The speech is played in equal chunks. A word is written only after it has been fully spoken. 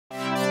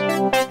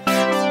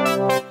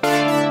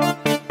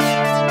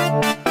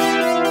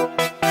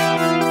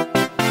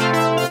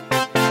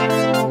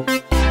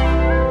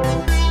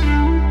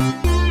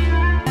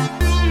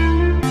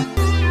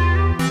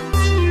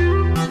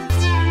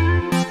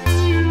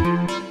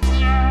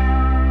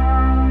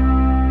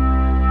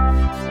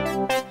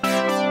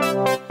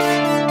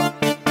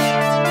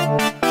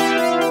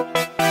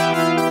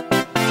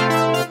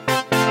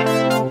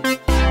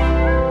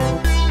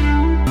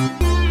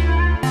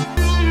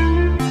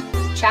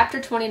Chapter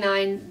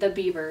 29, The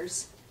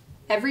Beavers.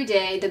 Every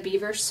day the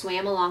beavers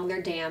swam along their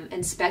dam,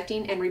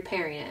 inspecting and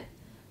repairing it.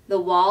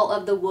 The wall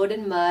of the wood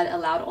and mud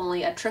allowed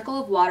only a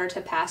trickle of water to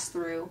pass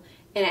through,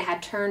 and it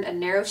had turned a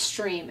narrow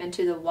stream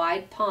into the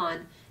wide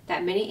pond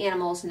that many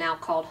animals now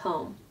called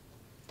home.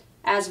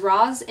 As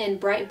Roz and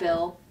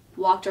Brightbill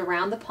walked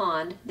around the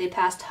pond, they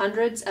passed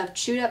hundreds of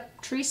chewed-up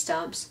tree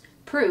stumps,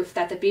 proof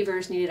that the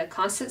beavers needed a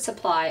constant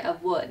supply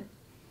of wood.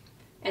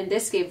 And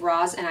this gave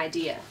Roz an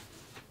idea.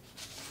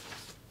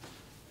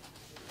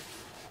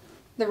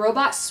 The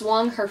robot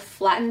swung her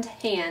flattened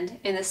hand,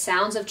 and the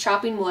sounds of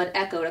chopping wood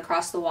echoed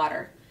across the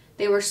water.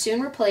 They were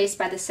soon replaced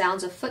by the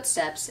sounds of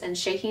footsteps and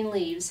shaking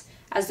leaves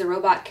as the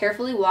robot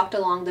carefully walked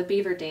along the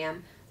beaver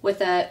dam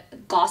with a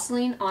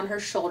gosling on her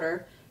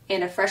shoulder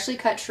and a freshly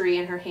cut tree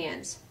in her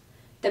hands.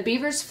 The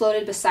beavers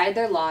floated beside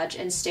their lodge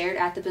and stared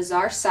at the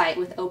bizarre sight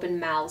with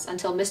open mouths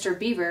until Mr.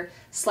 Beaver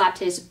slapped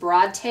his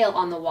broad tail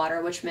on the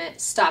water, which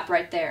meant, "Stop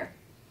right there."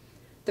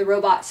 The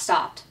robot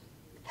stopped.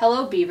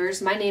 "Hello,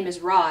 beavers. My name is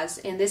Roz,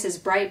 and this is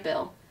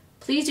Brightbill.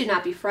 Please do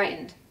not be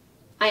frightened.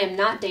 I am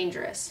not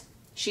dangerous."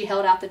 She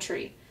held out the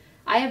tree.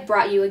 "I have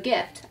brought you a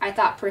gift. I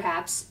thought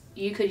perhaps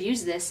you could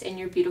use this in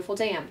your beautiful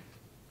dam."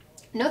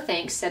 "No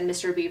thanks," said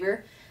Mr.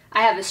 Beaver.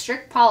 "I have a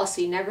strict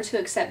policy never to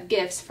accept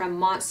gifts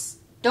from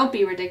 "Don't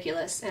be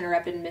ridiculous,"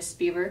 interrupted Miss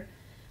Beaver.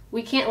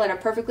 "We can't let a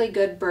perfectly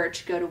good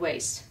birch go to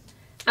waste."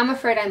 "I'm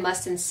afraid I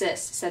must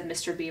insist," said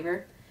Mr.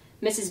 Beaver.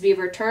 Mrs.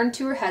 Beaver turned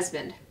to her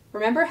husband.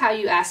 "Remember how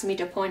you asked me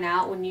to point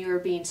out when you were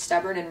being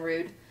stubborn and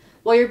rude?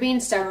 Well, you're being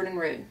stubborn and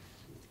rude."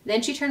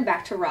 Then she turned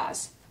back to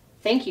Roz.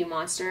 "Thank you,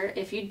 monster.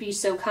 If you'd be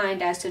so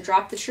kind as to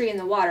drop the tree in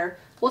the water,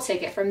 we'll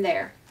take it from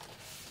there."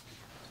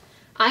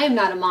 "I am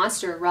not a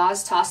monster."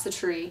 Roz tossed the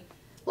tree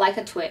like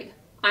a twig.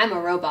 "I'm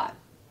a robot."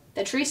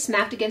 The tree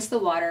smacked against the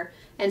water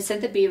and sent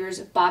the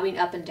beavers bobbing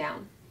up and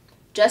down.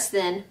 Just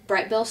then,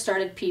 Brightbill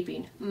started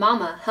peeping.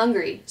 "Mama,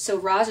 hungry," so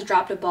Roz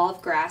dropped a ball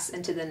of grass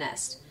into the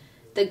nest.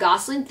 "The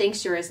gosling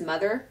thinks you're his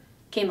mother?"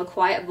 came a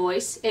quiet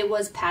voice. It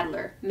was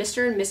Paddler,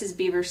 Mr. and Mrs.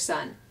 Beaver's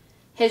son.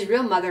 "His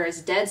real mother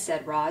is dead,"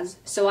 said Roz,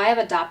 "so I have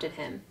adopted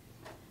him."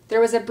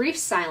 There was a brief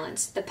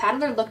silence. The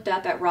Paddler looked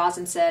up at Roz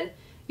and said,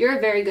 "You're a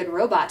very good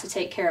robot to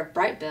take care of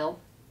Brightbill."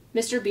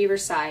 Mr. Beaver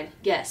sighed.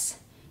 Yes,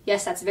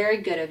 that's very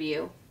good of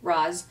you,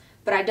 Roz,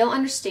 but I don't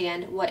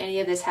understand what any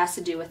of this has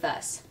to do with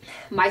us.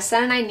 My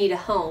son and I need a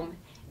home,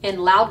 and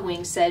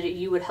Loudwing said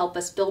you would help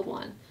us build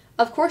one."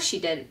 "Of course she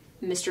did,"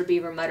 Mr.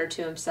 Beaver muttered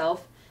to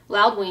himself.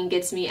 "Loudwing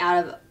gets me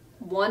out of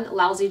one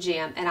lousy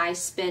jam, and I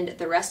spend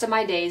the rest of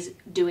my days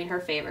doing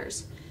her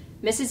favors."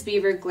 Mrs.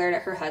 Beaver glared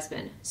at her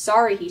husband.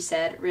 "Sorry," he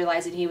said,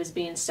 realizing he was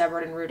being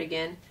stubborn and rude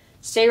again.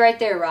 "Stay right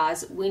there,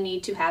 Roz. We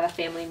need to have a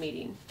family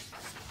meeting."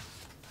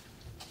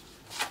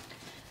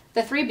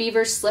 The three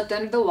beavers slipped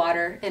under the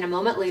water, and a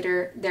moment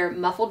later their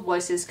muffled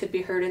voices could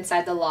be heard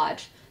inside the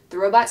lodge. The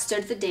robot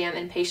stood at the dam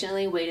and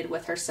patiently waited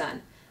with her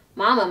son.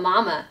 "Mama,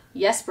 Mama."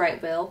 "Yes,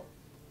 Brightbill."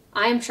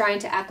 "I am trying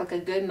to act like a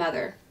good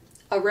mother."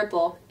 A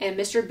ripple, and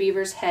Mr.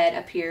 Beaver's head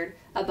appeared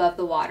above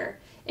the water.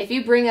 "If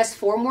you bring us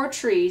 4 more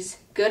trees,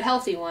 good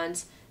healthy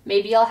ones,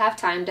 maybe I'll have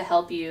time to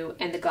help you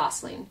and the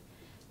gosling."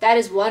 "That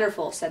is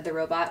wonderful," said the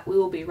robot. "We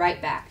will be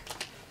right back."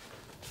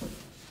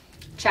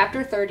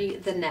 Chapter 30,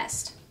 The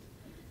Nest.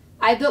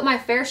 "I built my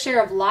fair share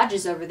of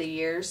lodges over the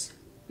years."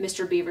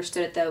 Mr. Beaver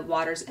stood at the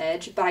water's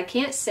edge, "but I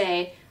can't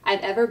say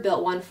I've ever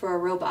built one for a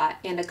robot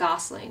and a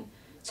gosling.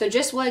 So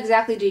just what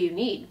exactly do you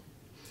need?"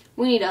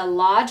 "We need a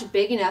lodge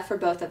big enough for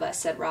both of us,"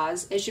 said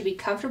Roz. "It should be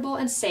comfortable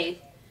and safe,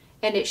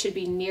 and it should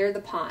be near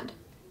the pond."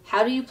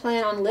 "How do you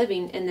plan on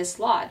living in this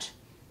lodge?"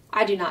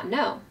 "I do not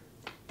know."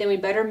 "Then we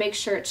better make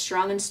sure it's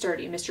strong and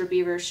sturdy." Mr.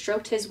 Beaver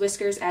stroked his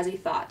whiskers as he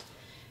thought.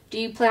 "Do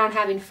you plan on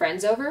having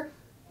friends over?"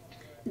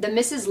 "The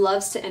missus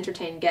loves to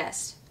entertain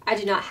guests." "I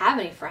do not have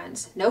any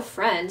friends." "No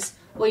friends?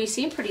 Well, you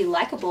seem pretty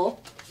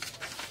likable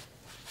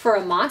for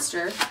a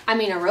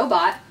a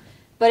robot.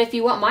 But if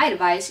you want my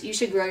advice, you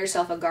should grow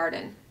yourself a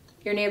garden.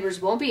 Your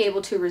neighbors won't be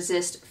able to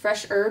resist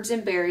fresh herbs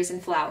and berries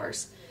and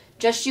flowers.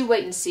 Just you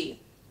wait and see.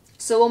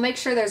 So we'll make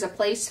sure there's a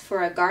place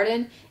for a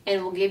garden,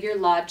 and we'll give your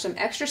lodge some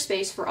extra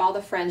space for all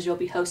the friends you'll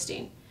be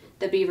hosting."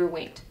 The beaver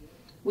winked.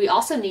 "We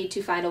also need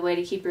to find a way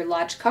to keep your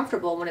lodge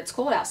comfortable when it's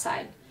cold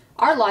outside.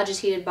 Our lodge is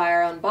heated by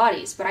our own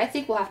bodies, but I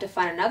think we'll have to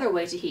find another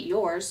way to heat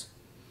yours."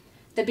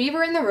 The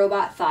beaver and the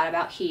robot thought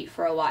about heat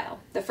for a while.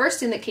 The first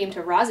thing that came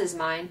to Roz's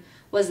mind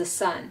was the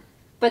sun.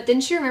 But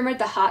then she remembered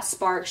the hot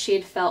sparks she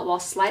had felt while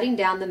sliding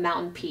down the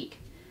mountain peak.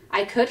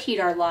 "I could heat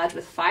our lodge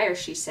with fire,"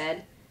 she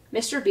said.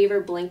 Mr. Beaver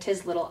blinked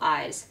his little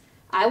eyes.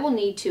 "I will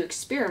need to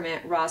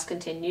experiment," Roz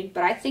continued,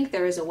 "but I think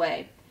there is a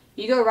way."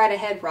 "You go right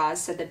ahead, Roz,"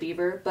 said the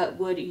beaver, "but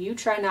would you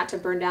try not to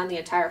burn down the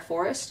entire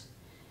forest?"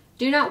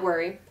 "Do not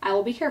worry. I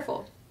will be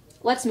careful."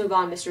 "Let's move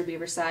on," Mr.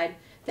 Beaver sighed.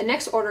 "The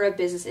next order of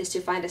business is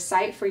to find a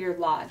site for your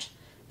lodge.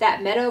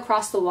 That meadow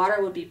across the water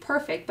would be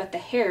perfect, but the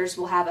hares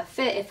will have a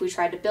fit if we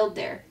tried to build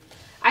there.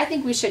 I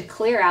think we should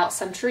clear out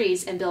some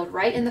trees and build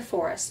right in the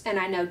forest, and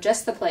I know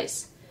just the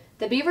place."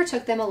 The beaver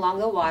took them along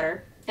the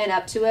water and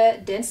up to a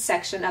dense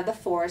section of the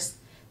forest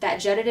that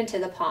jutted into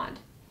the pond.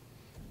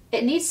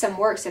 "It needs some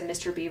work," said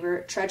Mr.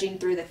 Beaver, trudging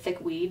through the thick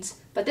weeds,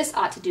 "but this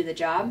ought to do the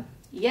job."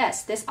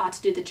 "Yes, this ought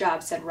to do the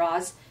job," said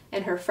Roz,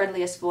 in her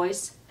friendliest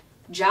voice.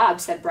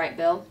 "Job," said Bright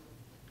Bill.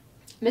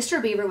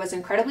 Mr. Beaver was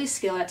incredibly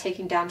skilled at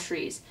taking down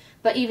trees,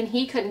 but even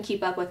he couldn't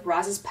keep up with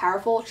Roz's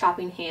powerful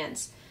chopping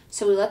hands,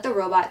 so he let the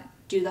robot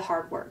do the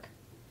hard work.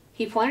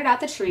 He pointed out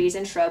the trees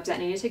and shrubs that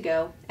needed to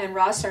go, and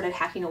Roz started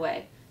hacking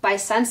away. By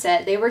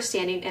sunset, they were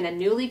standing in a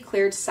newly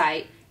cleared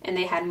site, and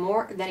they had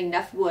more than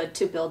enough wood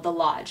to build the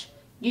lodge.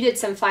 "You did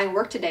some fine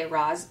work today,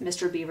 Roz,"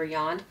 Mr. Beaver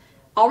yawned.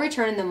 "I'll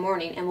return in the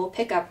morning, and we'll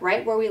pick up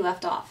right where we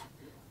left off."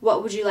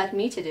 "What would you like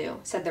me to do?"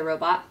 said the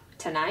robot.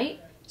 "Tonight?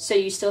 So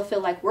you still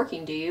feel like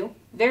working, do you?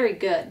 Very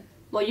good.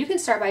 Well, you can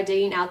start by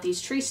digging out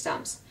these tree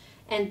stumps,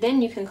 and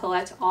then you can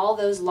collect all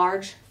those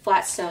large,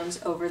 flat stones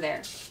over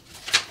there.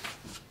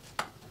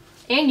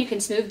 And you can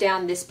smooth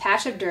down this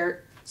patch of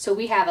dirt so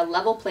we have a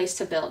level place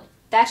to build.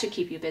 That should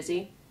keep you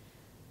busy."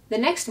 The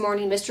next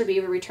morning, Mr.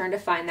 Beaver returned to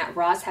find that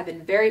Roz had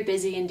been very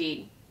busy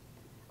indeed.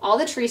 All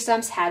the tree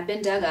stumps had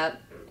been dug up,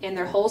 and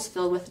their holes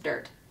filled with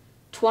dirt.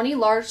 20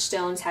 large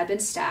stones had been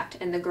stacked,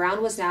 and the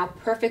ground was now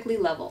perfectly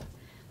level.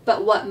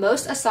 But what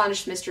most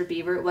astonished Mr.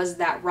 Beaver was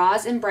that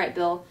Roz and Bright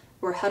Bill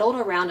were huddled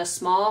around a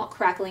small,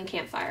 crackling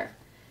campfire.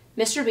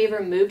 Mr.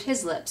 Beaver moved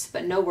his lips,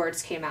 but no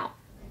words came out.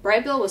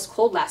 "Bright Bill was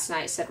cold last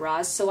night," said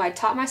Roz, "so I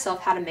taught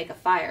myself how to make a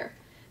fire.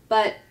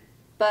 But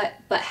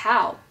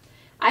how?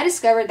 I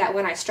discovered that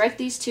when I strike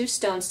these two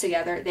stones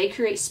together, they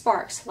create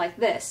sparks, like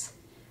this.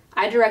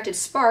 I directed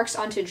sparks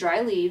onto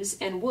dry leaves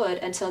and wood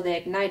until they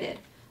ignited.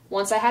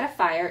 Once I had a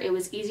fire, it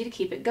was easy to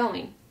keep it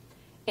going.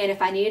 And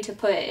if I needed to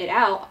put it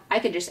out, I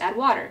could just add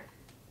water."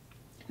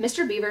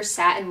 Mr. Beaver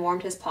sat and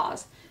warmed his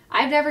paws.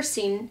 "I've never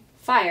seen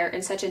fire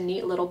in such a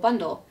neat little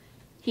bundle."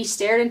 He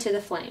stared into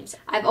the flames.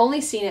 "I've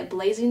only seen it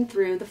blazing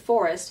through the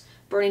forest,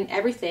 burning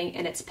everything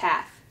in its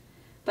path.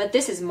 But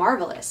this is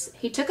marvelous."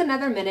 He took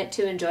another minute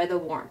to enjoy the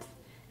warmth.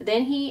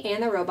 Then he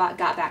and the robot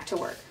got back to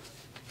work.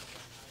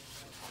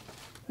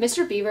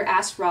 Mr. Beaver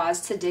asked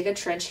Roz to dig a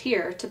trench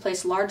here, to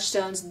place large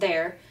stones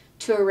there,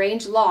 to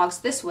arrange logs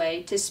this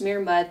way, to smear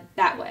mud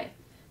that way.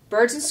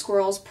 Birds and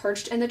squirrels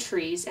perched in the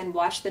trees and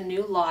watched the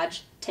new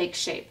lodge take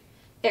shape.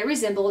 It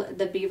resembled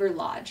the Beaver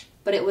Lodge,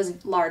 but it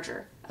was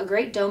larger, a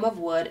great dome of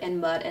wood and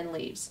mud and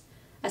leaves.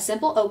 A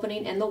simple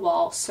opening in the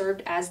wall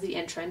served as the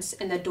entrance,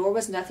 and the door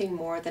was nothing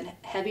more than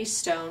heavy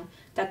stone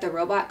that the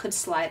robot could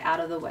slide out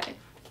of the way.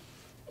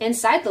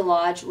 Inside the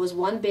lodge was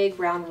one big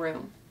round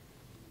room.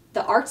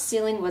 The arched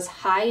ceiling was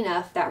high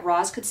enough that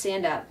Roz could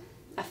stand up.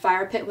 A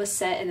fire pit was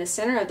set in the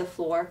center of the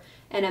floor,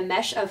 and a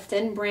mesh of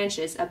thin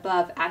branches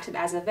above acted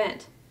as a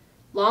vent.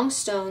 Long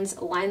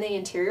stones lined the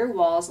interior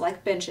walls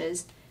like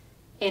benches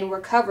and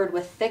were covered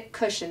with thick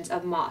cushions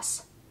of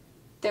moss.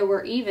 There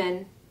was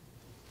even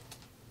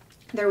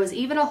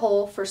a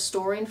hole for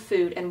storing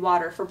food and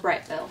water for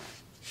Bright Bill.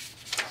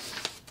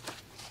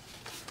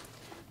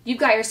 "You've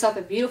got yourself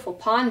a beautiful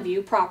pond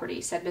view property,"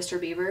 said Mr.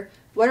 Beaver.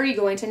 "What are you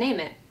going to name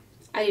it?"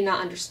 "I do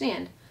not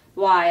understand."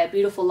 "Why, a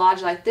beautiful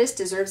lodge like this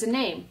deserves a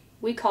name.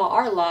 We call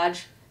our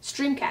lodge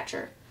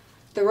Streamcatcher."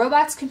 The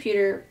robot's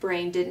computer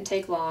brain didn't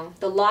take long.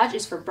 "The lodge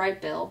is for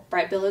Bright Bill.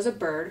 Bright Bill is a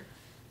bird.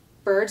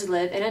 Birds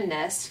live in a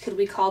nest. Could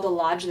we call the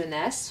lodge the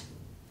nest?"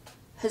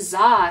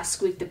 "Huzzah!"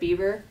 squeaked the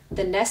beaver.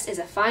 "The nest is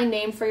a fine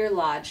name for your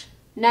lodge."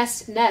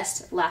 "Nest,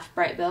 nest," laughed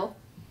Bright Bill.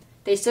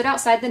 They stood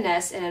outside the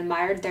nest and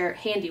admired their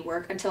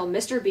handiwork until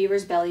Mr.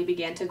 Beaver's belly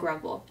began to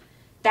grumble.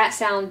 "That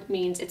sound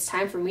means it's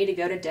time for me to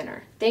go to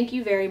dinner." "Thank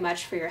you very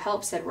much for your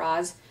help," said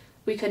Roz.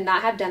 "We could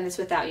not have done this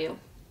without you."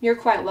 "You're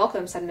quite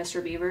welcome," said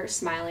Mr. Beaver,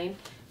 smiling.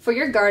 "For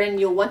your garden,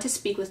 you'll want to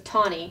speak with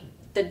Tawny,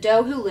 the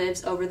doe who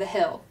lives over the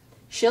hill.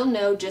 She'll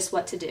know just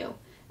what to do.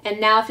 And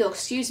now, if you'll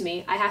excuse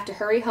me, I have to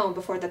hurry home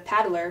before the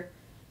paddler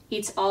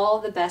eats all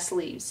the best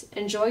leaves.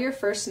 Enjoy your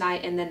first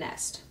night in the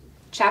nest."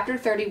 Chapter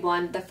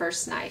 31, The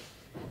First Night.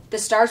 The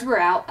stars were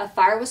out. A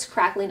fire was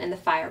crackling in the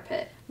fire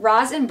pit.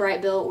 Roz and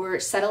Bright Bill were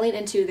settling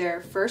into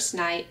their first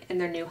night in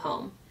their new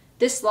home.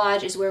 "This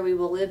lodge is where we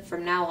will live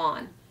from now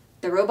on."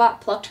 The robot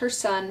plucked her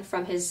son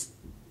from his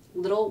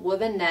little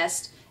woven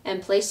nest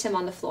and placed him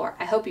on the floor.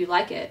 "I hope you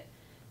like it."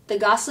 The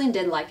gosling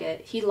did like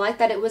it. He liked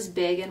that it was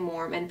big and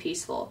warm and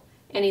peaceful,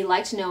 and he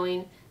liked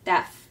knowing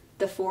that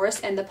the forest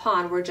and the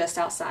pond were just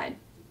outside.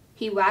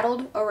 He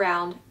waddled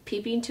around,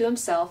 peeping to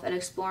himself and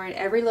exploring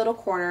every little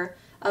corner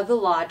of the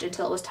lodge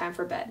until it was time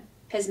for bed.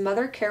 His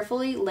mother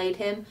carefully laid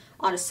him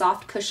on a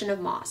soft cushion of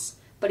moss,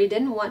 but he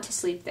didn't want to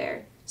sleep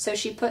there, so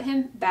she put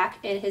him back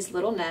in his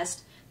little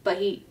nest, but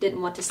he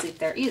didn't want to sleep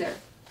there either.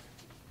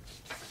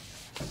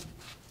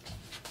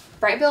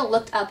 Bright Bill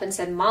looked up and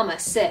said, "Mama,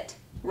 sit."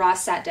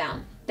 Roz sat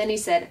down. Then he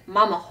said,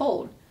 "Mama,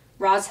 hold."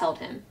 Roz held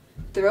him.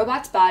 The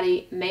robot's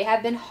body may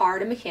have been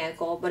hard and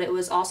mechanical, but it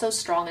was also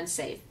strong and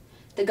safe.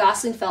 The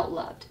gosling felt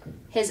loved.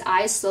 His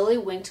eyes slowly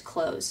winked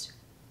closed,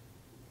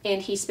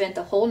 and he spent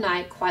the whole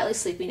night quietly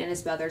sleeping in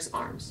his mother's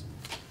arms.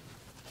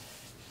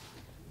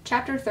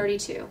 Chapter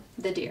 32,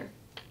 The Deer.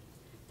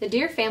 The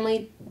deer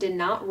family did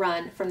not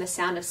run from the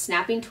sound of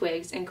snapping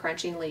twigs and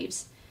crunching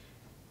leaves.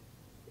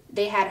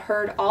 They had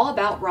heard all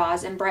about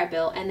Roz and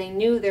Brightbill, and they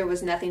knew there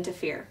was nothing to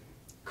fear.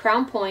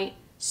 Crown Point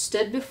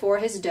stood before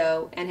his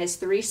doe and his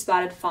 3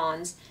 spotted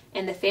fawns,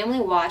 and the family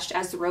watched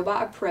as the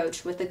robot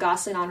approached with the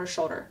gosling on her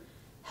shoulder.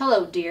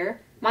 "Hello,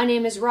 dear. My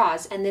name is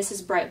Roz, and this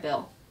is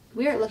Brightbill.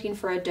 We are looking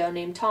for a doe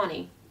named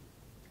Tawny."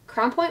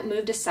 Crown Point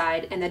moved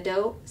aside, and the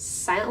doe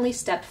silently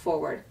stepped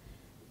forward.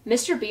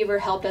 "Mr. Beaver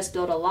helped us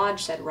build a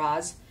lodge," said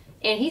Roz,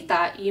 "and he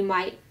thought you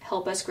might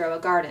help us grow a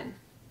garden."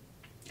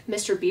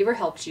 "Mr. Beaver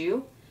helped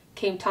you?"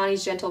 came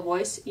Tawny's gentle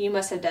voice. "You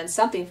must have done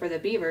something for the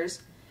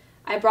beavers."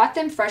 "I brought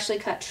them freshly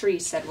cut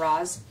trees," said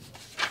Roz.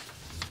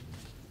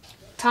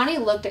 Tawny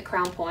looked at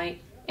Crown Point,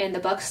 and the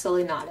buck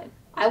slowly nodded.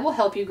 "I will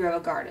help you grow a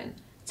garden,"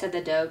 said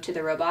the doe to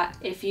the robot,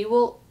 "if you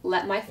will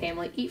let my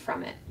family eat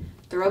from it."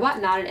 The robot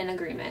nodded in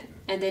agreement,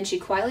 and then she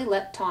quietly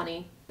led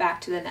Tawny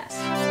back to the nest.